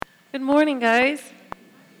Good morning, guys.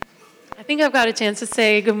 I think I've got a chance to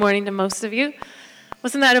say good morning to most of you.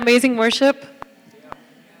 Wasn't that amazing worship?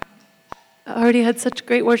 I already had such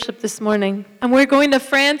great worship this morning. And we're going to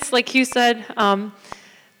France, like Hugh said,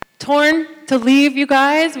 torn to leave, you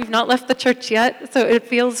guys. We've not left the church yet, so it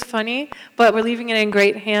feels funny, but we're leaving it in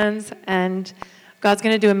great hands, and God's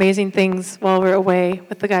going to do amazing things while we're away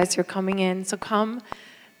with the guys who are coming in. So come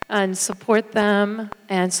and support them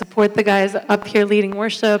and support the guys up here leading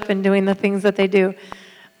worship and doing the things that they do,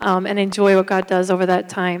 and enjoy what God does over that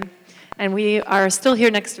time. And we are still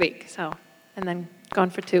here next week, and then gone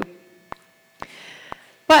for 2.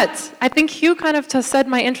 But I think Hugh kind of said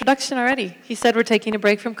my introduction already. He said we're taking a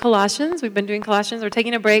break from Colossians. We've been doing Colossians. We're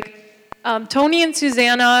taking a break. Tony and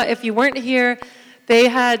Susanna, if you weren't here, they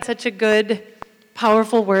had such a good,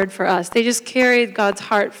 powerful word for us. They just carried God's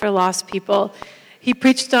heart for lost people. He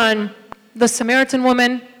preached on the Samaritan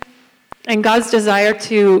woman and God's desire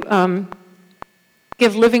to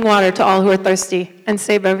give living water to all who are thirsty and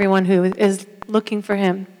save everyone who is looking for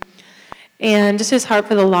him. And just his heart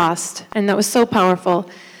for the lost. And that was so powerful.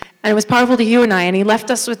 And it was powerful to you and I. And he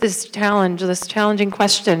left us with this challenge, this challenging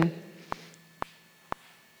question.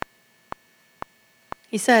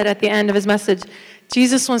 He said at the end of his message,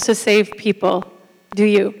 Jesus wants to save people. Do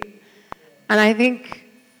you? And I think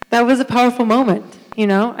that was a powerful moment, you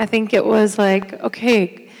know? I think it was like,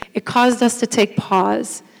 okay, it caused us to take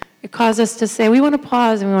pause. It caused us to say, we want to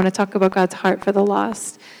pause and we want to talk about God's heart for the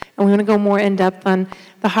lost. And we want to go more in depth on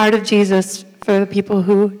the heart of Jesus for the people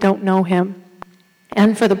who don't know him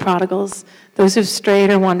and for the prodigals, those who've strayed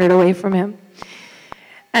or wandered away from him.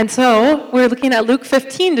 And so we're looking at Luke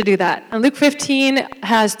 15 to do that. And Luke 15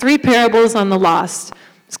 has 3 parables on the lost.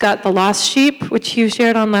 It's got the lost sheep, which Hugh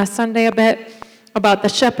shared on last Sunday a bit, about the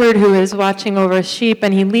shepherd who is watching over a sheep,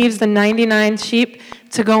 and he leaves the 99 sheep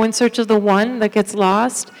to go in search of the one that gets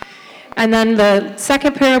lost. And then the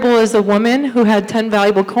second parable is the woman who had 10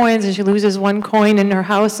 valuable coins, and she loses 1 coin in her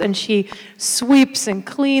house, and she sweeps and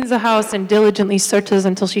cleans the house and diligently searches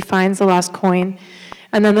until she finds the lost coin.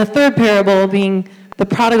 And then the third parable being the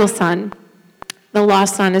prodigal son. The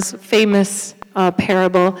lost son is a famous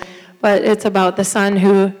parable, but it's about the son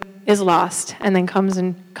who is lost and then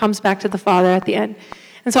comes back to the father at the end.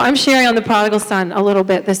 And so I'm sharing on the prodigal son a little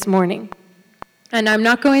bit this morning. And I'm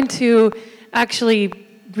not going to actually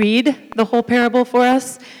read the whole parable for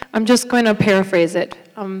us. I'm just going to paraphrase it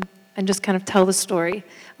and just kind of tell the story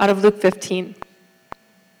out of Luke 15.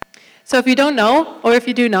 So if you don't know, or if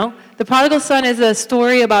you do know, the prodigal son is a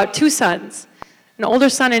story about 2 sons, an older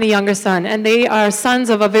son and a younger son, and they are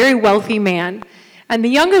sons of a very wealthy man. And the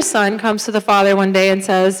younger son comes to the father one day and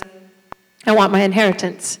says, I want my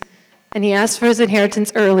inheritance. And he asks for his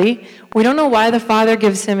inheritance early. We don't know why the father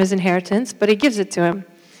gives him his inheritance, but he gives it to him.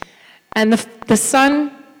 And the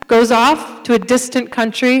son goes off to a distant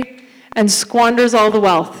country and squanders all the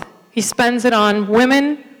wealth. He spends it on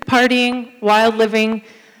women, partying, wild living.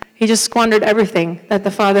 He just squandered everything that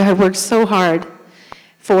the father had worked so hard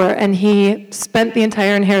for, and he spent the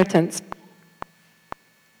entire inheritance.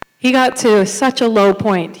 He got to such a low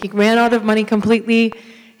point. He ran out of money completely.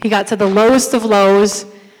 He got to the lowest of lows,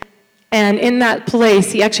 and in that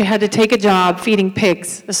place, he actually had to take a job feeding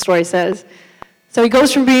pigs, the story says. So he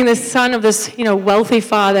goes from being the son of this, wealthy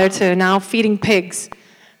father to now feeding pigs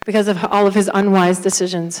because of all of his unwise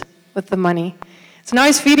decisions with the money. So now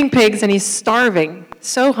he's feeding pigs and he's starving,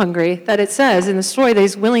 so hungry that it says in the story that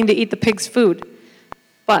he's willing to eat the pig's food,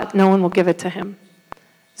 but no one will give it to him.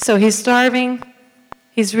 So he's starving,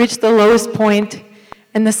 he's reached the lowest point,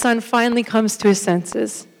 and the son finally comes to his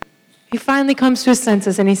senses. He finally comes to his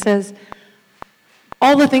senses and he says,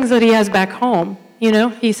 all the things that he has back home, he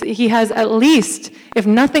has at least, if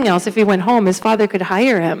nothing else, if he went home, his father could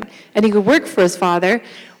hire him and he could work for his father,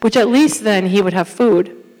 which at least then he would have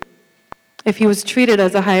food if he was treated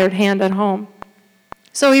as a hired hand at home.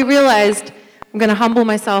 So he realized, I'm going to humble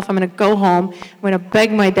myself, I'm going to go home, I'm going to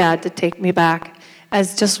beg my dad to take me back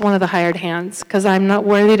as just one of the hired hands because I'm not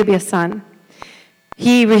worthy to be a son.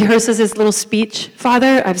 He rehearses his little speech.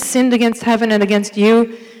 Father, I've sinned against heaven and against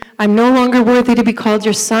you. I'm no longer worthy to be called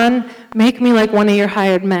your son. Make me like one of your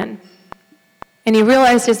hired men. And he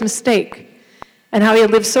realized his mistake and how he had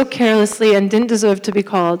lived so carelessly and didn't deserve to be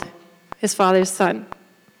called his father's son.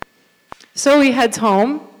 So he heads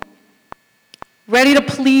home, ready to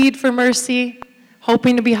plead for mercy,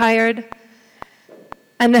 hoping to be hired.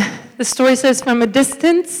 And the story says from a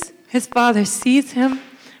distance, his father sees him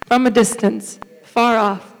from a distance, far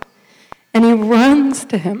off, and he runs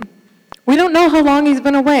to him. We don't know how long he's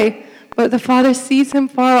been away, but the father sees him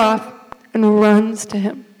far off and runs to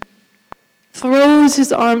him, throws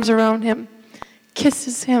his arms around him,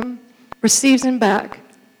 kisses him, receives him back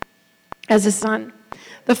as a son.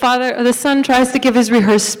 The son tries to give his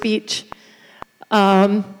rehearsed speech,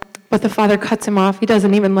 but the father cuts him off. He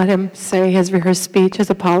doesn't even let him say his rehearsed speech, his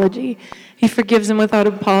apology. He forgives him without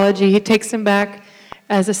apology. He takes him back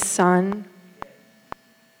as a son,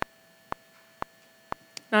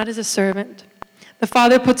 not as a servant. The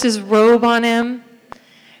father puts his robe on him.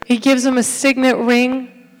 He gives him a signet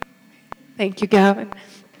ring. Thank you, Gavin.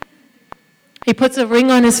 He puts a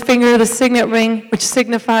ring on his finger, the signet ring, which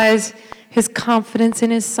signifies his confidence in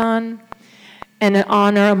his son, and an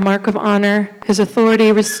honor, a mark of honor, his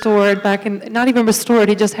authority restored back in, not even restored,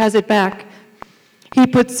 he just has it back. He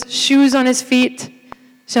puts shoes on his feet,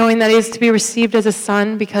 showing that he is to be received as a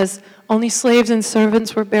son because only slaves and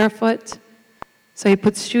servants were barefoot. So he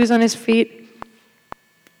puts shoes on his feet,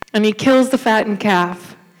 and he kills the fattened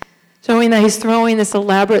calf, showing that he's throwing this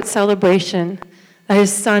elaborate celebration that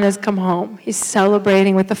his son has come home. He's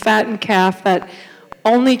celebrating with the fattened calf that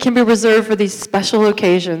only can be reserved for these special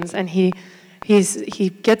occasions, and he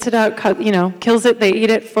gets it out, kills it, they eat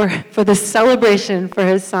it for this celebration for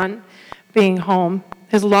his son being home,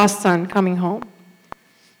 his lost son coming home.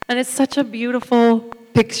 And it's such a beautiful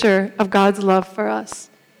picture of God's love for us.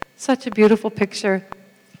 Such a beautiful picture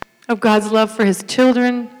of God's love for his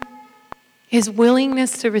children, his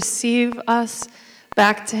willingness to receive us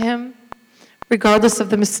back to him, regardless of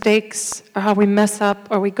the mistakes or how we mess up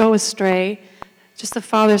or we go astray, just the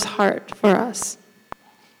Father's heart for us.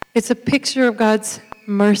 It's a picture of God's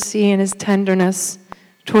mercy and his tenderness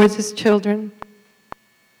towards his children.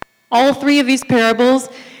 All three of these parables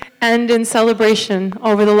end in celebration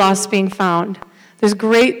over the lost being found. There's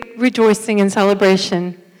great rejoicing and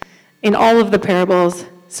celebration in all of the parables.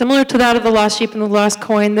 Similar to that of the lost sheep and the lost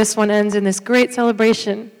coin, this one ends in this great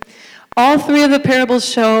celebration. All three of the parables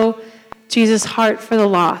show Jesus' heart for the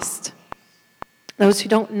lost. Those who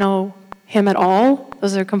don't know him at all,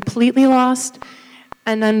 those are completely lost,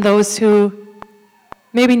 and then those who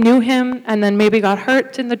maybe knew him and then maybe got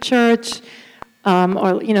hurt in the church,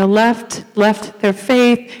 or left their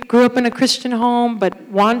faith, grew up in a Christian home, but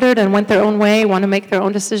wandered and went their own way, want to make their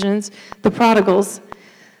own decisions. The prodigals.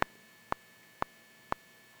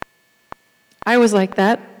 I was like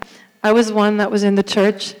that. I was one that was in the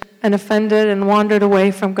church and offended and wandered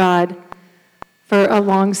away from God for a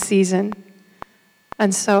long season.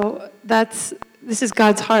 And so this is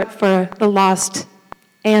God's heart for the lost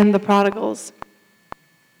and the prodigals.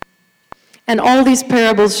 And all these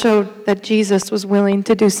parables showed that Jesus was willing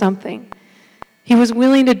to do something. He was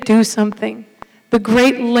willing to do something. The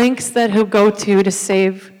great lengths that he'll go to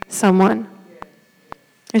save someone.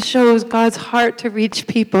 It shows God's heart to reach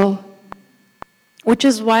people, which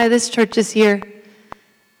is why this church is here.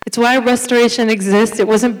 It's why Restoration exists. It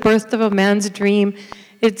wasn't birthed of a man's dream.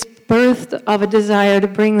 It's birthed of a desire to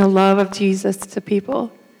bring the love of Jesus to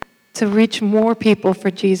people, to reach more people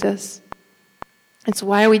for Jesus. It's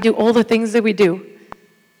why we do all the things that we do,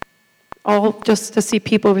 all just to see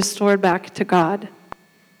people restored back to God.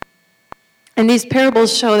 And these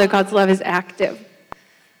parables show that God's love is active.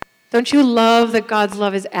 Don't you love that God's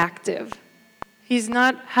love is active? He's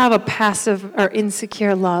not have a passive or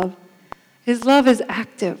insecure love. His love is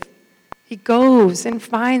active. He goes and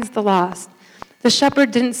finds the lost. The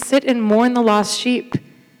shepherd didn't sit and mourn the lost sheep.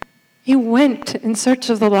 He went in search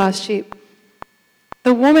of the lost sheep.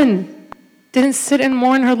 The woman didn't sit and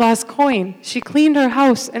mourn her lost coin. She cleaned her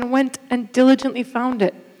house and went and diligently found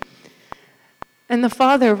it. And the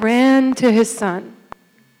father ran to his son.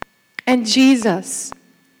 And Jesus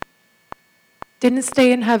didn't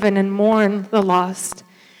stay in heaven and mourn the lost.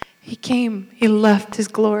 He came, he left his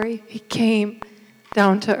glory. He came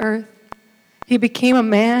down to earth. He became a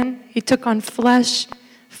man. He took on flesh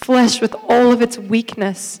with all of its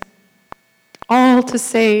weakness, all to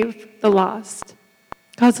save the lost.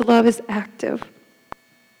 God's love is active.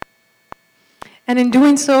 And in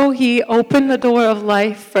doing so, he opened the door of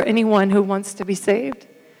life for anyone who wants to be saved.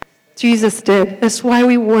 Jesus did. That's why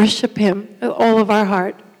we worship him with all of our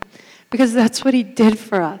heart, because that's what he did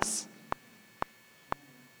for us.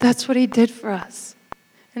 That's what he did for us.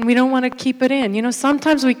 And we don't want to keep it in.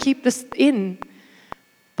 Sometimes we keep this in,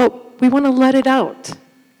 but we want to let it out.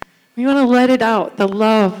 We want to let it out, the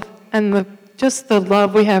love and just the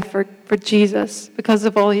love we have for Jesus because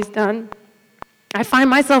of all he's done. I find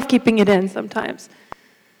myself keeping it in sometimes.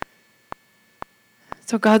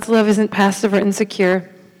 So God's love isn't passive or insecure.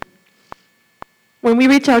 When we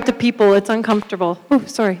reach out to people, it's uncomfortable. Oh,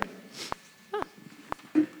 sorry.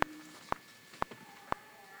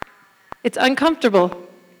 It's uncomfortable.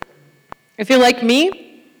 If you're like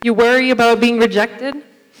me, you worry about being rejected.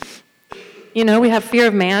 We have fear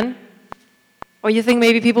of man. Or you think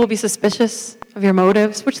maybe people will be suspicious of your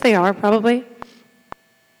motives, which they are probably.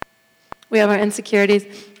 We have our insecurities.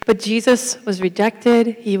 But Jesus was rejected.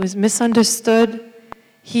 He was misunderstood.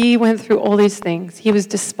 He went through all these things. He was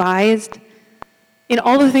despised. In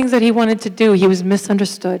all the things that he wanted to do, he was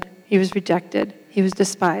misunderstood. He was rejected. He was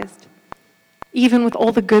despised. Even with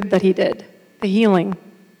all the good that he did, the healing.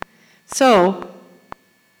 So,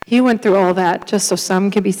 he went through all that just so some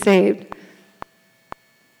could be saved.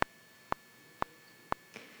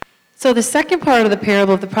 So the second part of the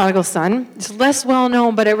parable of the prodigal son is less well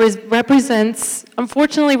known, but it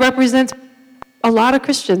unfortunately represents a lot of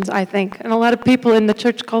Christians, I think, and a lot of people in the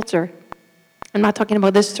church culture. I'm not talking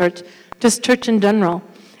about this church, just church in general.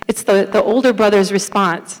 It's the older brother's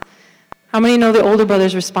response. How many know the older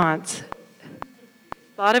brother's response?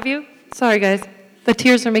 A lot of you? Sorry, guys. The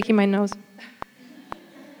tears are making my nose.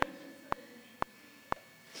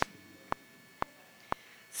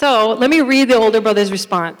 So let me read the older brother's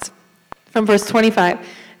response from verse 25.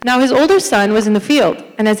 Now his older son was in the field,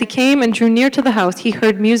 and as he came and drew near to the house, he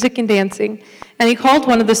heard music and dancing. And he called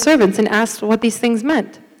one of the servants and asked what these things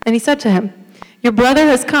meant. And he said to him, "Your brother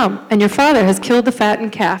has come, and your father has killed the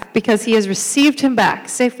fattened calf, because he has received him back,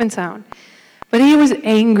 safe and sound." But he was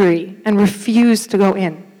angry and refused to go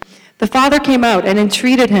in. The father came out and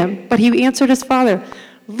entreated him, but he answered his father,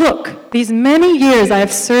 "Look, these many years I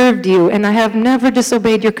have served you, and I have never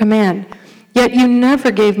disobeyed your command. Yet you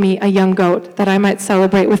never gave me a young goat that I might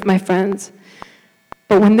celebrate with my friends.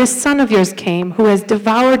 But when this son of yours came, who has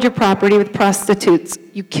devoured your property with prostitutes,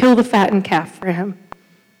 you killed the fattened calf for him."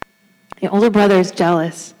 The older brother is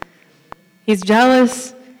jealous. He's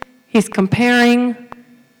jealous. He's comparing.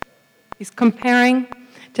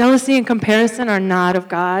 Jealousy and comparison are not of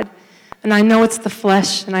God. And I know it's the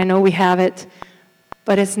flesh, and I know we have it,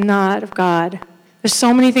 but it's not of God. There's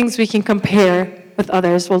so many things we can compare with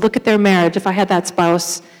others. Well, look at their marriage. If I had that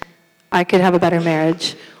spouse, I could have a better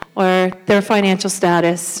marriage. Or their financial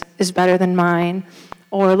status is better than mine.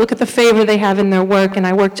 Or look at the favor they have in their work, and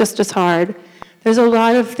I work just as hard. There's a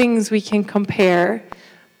lot of things we can compare,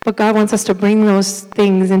 but God wants us to bring those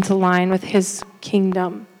things into line with His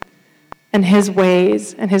kingdom and His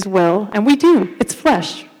ways and His will. And we do. It's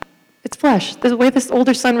flesh. It's flesh. The way this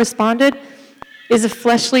older son responded is a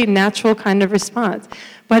fleshly, natural kind of response.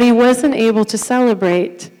 But he wasn't able to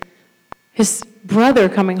celebrate his brother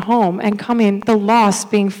coming home and the lost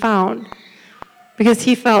being found, because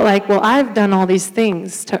he felt like, well, I've done all these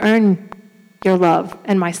things to earn your love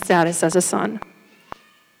and my status as a son.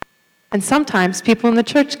 And sometimes people in the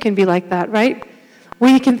church can be like that, right?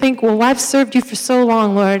 We can think, well, I've served you for so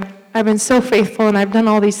long, Lord. I've been so faithful, and I've done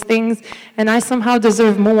all these things, and I somehow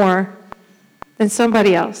deserve more than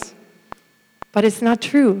somebody else. But it's not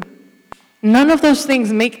true. None of those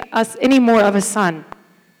things make us any more of a son.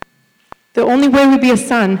 The only way we be a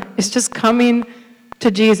son is just coming to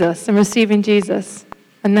Jesus and receiving Jesus.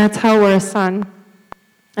 And that's how we're a son.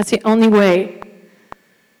 That's the only way.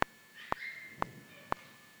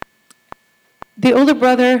 The older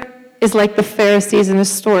brother is like the Pharisees in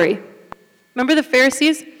this story. Remember the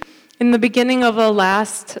Pharisees? In the beginning of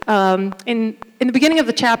in the beginning of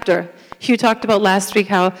the chapter, Hugh talked about last week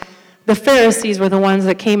how the Pharisees were the ones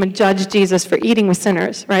that came and judged Jesus for eating with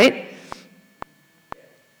sinners, right?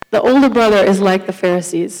 The older brother is like the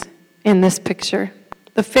Pharisees in this picture.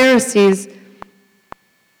 The Pharisees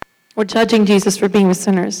were judging Jesus for being with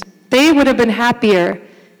sinners. They would have been happier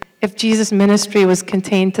if Jesus' ministry was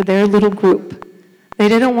contained to their little group. They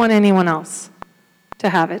didn't want anyone else to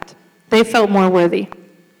have it. They felt more worthy.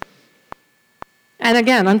 And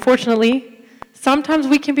again, unfortunately, sometimes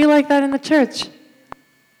we can be like that in the church.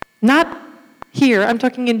 Not here, I'm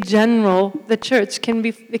talking in general. The church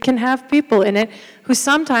can have people in it who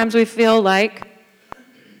sometimes we feel like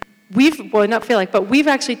but we've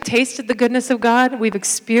actually tasted the goodness of God. We've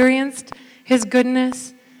experienced His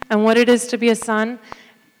goodness and what it is to be a son.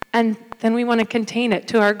 And then we want to contain it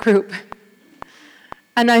to our group.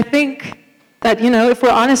 And I think that, if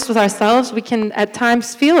we're honest with ourselves, we can at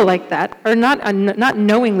times feel like that, or not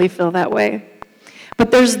knowingly feel that way.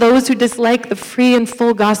 But there's those who dislike the free and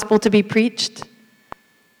full gospel to be preached.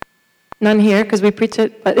 None here, because we preach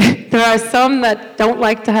it, but there are some that don't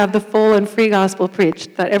like to have the full and free gospel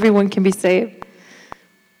preached, that everyone can be saved.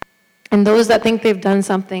 And those that think they've done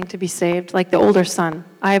something to be saved, like the older son.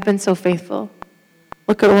 I have been so faithful.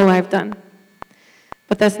 Look at all I've done.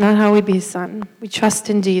 But that's not how we be a son. We trust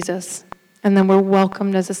in Jesus, and then we're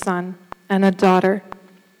welcomed as a son and a daughter.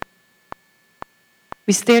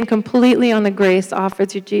 We stand completely on the grace offered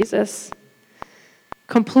to Jesus.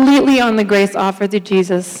 Completely on the grace offered to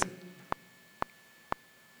Jesus.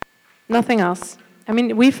 Nothing else. I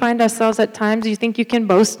mean, we find ourselves at times, you think you can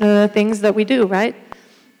boast in the things that we do, right?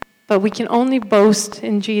 But we can only boast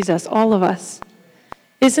in Jesus, all of us.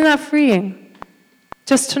 Isn't that freeing?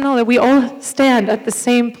 Just to know that we all stand at the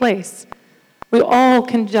same place. We all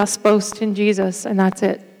can just boast in Jesus, and that's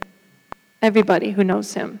it. Everybody who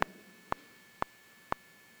knows him.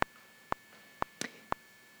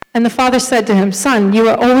 And the father said to him, "Son, you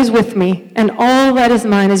are always with me, and all that is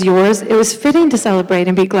mine is yours." It was fitting to celebrate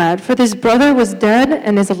and be glad, for this brother was dead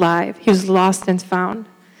and is alive. He was lost and found.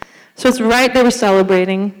 So it's right they were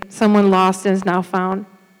celebrating. Someone lost and is now found.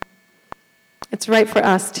 It's right for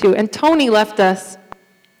us too. And Tony left us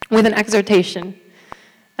with an exhortation.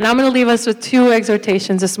 And I'm going to leave us with two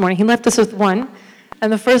exhortations this morning. He left us with one.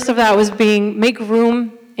 And the first of that was make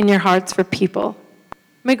room in your hearts for people.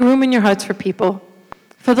 Make room in your hearts for people.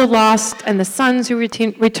 For the lost and the sons who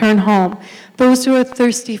return home. Those who are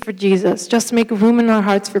thirsty for Jesus. Just make room in our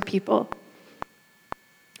hearts for people.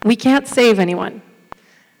 We can't save anyone.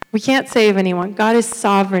 We can't save anyone. God is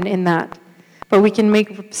sovereign in that. But we can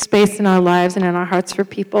make space in our lives and in our hearts for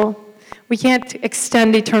people. We can't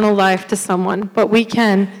extend eternal life to someone, but we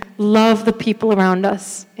can love the people around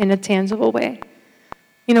us in a tangible way.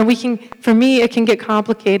 You know, for me, it can get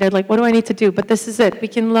complicated, like, what do I need to do? But this is it. We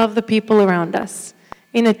can love the people around us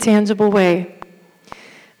in a tangible way.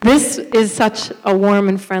 This is such a warm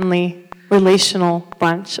and friendly, relational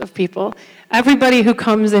bunch of people. Everybody who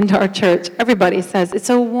comes into our church, everybody says, it's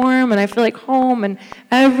so warm, and I feel like home, and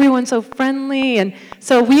everyone's so friendly. And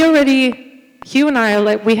so Hugh and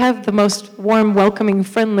I we have the most warm, welcoming,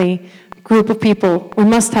 friendly group of people. We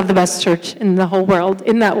must have the best church in the whole world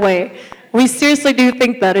in that way. We seriously do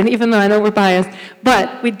think that, and even though I know we're biased,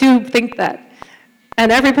 but we do think that.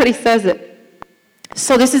 And everybody says it.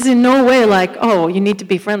 So this is in no way like, oh, you need to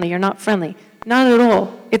be friendly. You're not friendly. Not at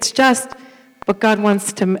all. It's just, but God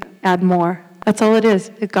wants to add more. That's all it is.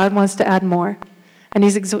 God wants to add more. And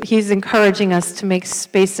he's encouraging us to make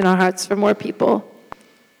space in our hearts for more people.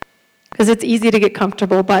 Because it's easy to get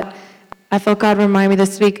comfortable, but I felt God remind me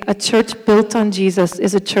this week, a church built on Jesus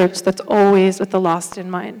is a church that's always with the lost in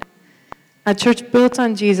mind. A church built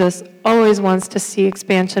on Jesus always wants to see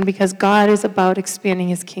expansion because God is about expanding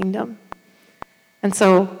his kingdom. And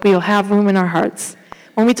so we'll have room in our hearts.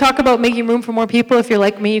 When we talk about making room for more people, if you're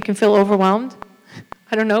like me, you can feel overwhelmed.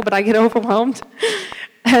 I don't know, but I get overwhelmed.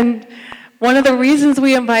 And one of the reasons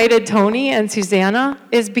we invited Tony and Susanna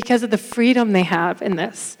is because of the freedom they have in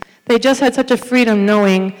this. They just had such a freedom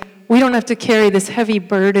knowing we don't have to carry this heavy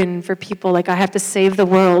burden for people like I have to save the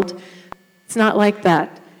world. It's not like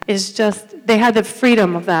that. It's just, they had the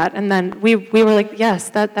freedom of that. And then we were like, yes,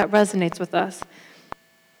 that resonates with us.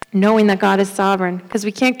 Knowing that God is sovereign. Because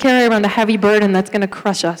we can't carry around a heavy burden that's going to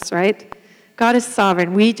crush us, right? God is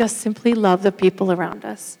sovereign. We just simply love the people around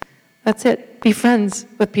us. That's it. Be friends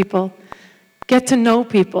with people. Get to know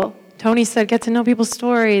people. Tony said, get to know people's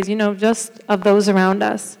stories, just of those around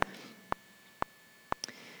us.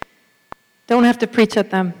 Don't have to preach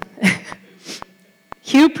at them.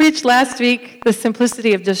 Hugh preached last week the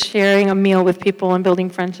simplicity of just sharing a meal with people and building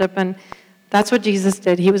friendship, and that's what Jesus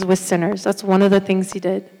did. He was with sinners. That's one of the things he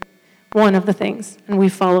did. One of the things, and we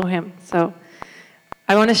follow him. So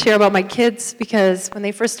I want to share about my kids because when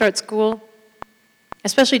they first start school,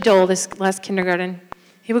 especially Joel, this last kindergarten,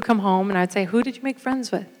 he would come home and I'd say, who did you make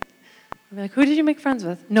friends with? I'd be like, who did you make friends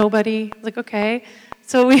with? Nobody. I was like, okay.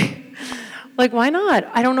 So like, why not?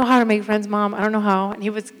 I don't know how to make friends, Mom. I don't know how. And he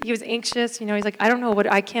was anxious. He's like, I don't know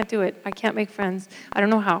I can't do it. I can't make friends. I don't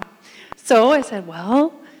know how. So I said,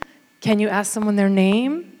 well, can you ask someone their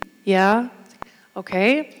name? Yeah.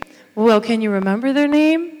 Okay. Well, can you remember their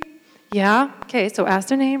name? Yeah. Okay, so ask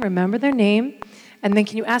their name, remember their name, and then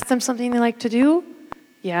can you ask them something they like to do?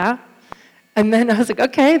 Yeah. And then I was like,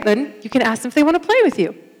 okay, then you can ask them if they want to play with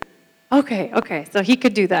you. Okay, so he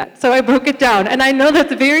could do that. So I broke it down, and I know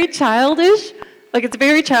that's very childish, it's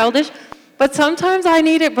very childish, but sometimes I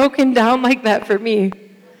need it broken down like that for me.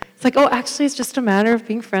 It's like, oh, actually, it's just a matter of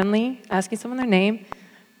being friendly, asking someone their name,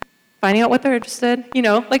 finding out what they're interested,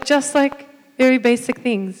 just very basic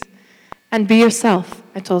things. And be yourself.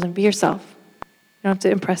 I told him, be yourself. You don't have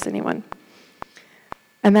to impress anyone.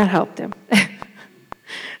 And that helped him.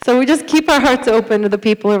 So we just keep our hearts open to the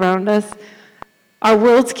people around us. Our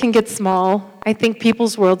worlds can get small. I think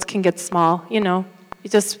people's worlds can get small. You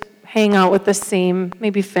just hang out with the same,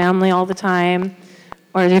 maybe family all the time,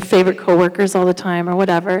 or your favorite coworkers all the time, or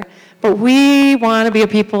whatever. But we want to be a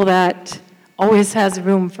people that always has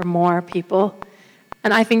room for more people.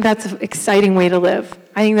 And I think that's an exciting way to live.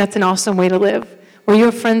 I think that's an awesome way to live, where you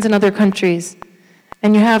have friends in other countries,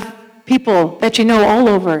 and you have people that you know all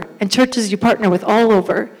over, and churches you partner with all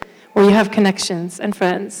over, where where you have connections and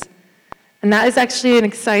friends. And that is actually an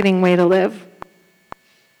exciting way to live.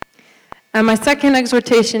 And my second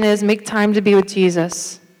exhortation is make time to be with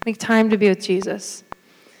Jesus. Make time to be with Jesus.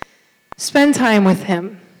 Spend time with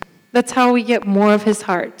him. That's how we get more of his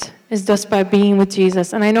heart, is just by being with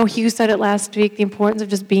Jesus. And I know Hugh said it last week, the importance of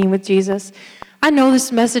just being with Jesus. I know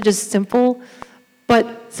this message is simple,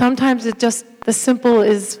 but sometimes the simple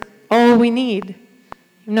is all we need.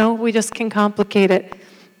 We just can complicate it.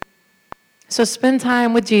 So spend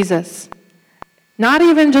time with Jesus. Not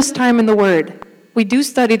even just time in the Word. We do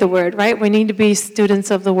study the Word, right? We need to be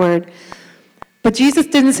students of the Word. But Jesus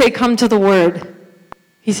didn't say, come to the Word.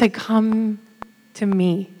 He said, come to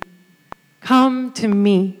me. Come to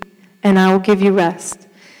me, and I will give you rest.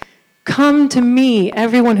 Come to me,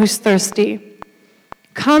 everyone who's thirsty.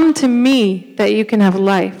 Come to me that you can have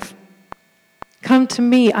life. Come to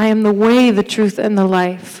me. I am the way, the truth, and the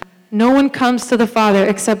life. No one comes to the Father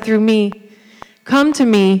except through me. Come to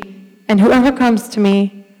me, and whoever comes to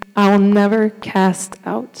me, I will never cast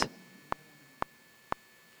out.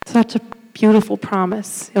 Such a beautiful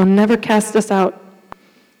promise. He'll never cast us out.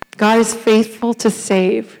 God is faithful to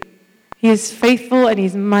save. He is faithful and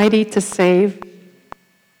he's mighty to save.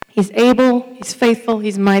 He's able, he's faithful,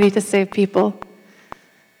 he's mighty to save people.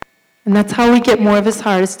 And that's how we get more of his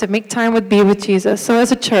heart, is to make time be with Jesus. So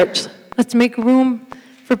as a church, let's make room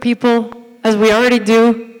for people, as we already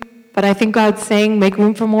do, but I think God's saying make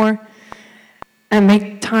room for more, and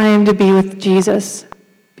make time to be with Jesus.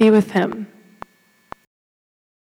 Be with him.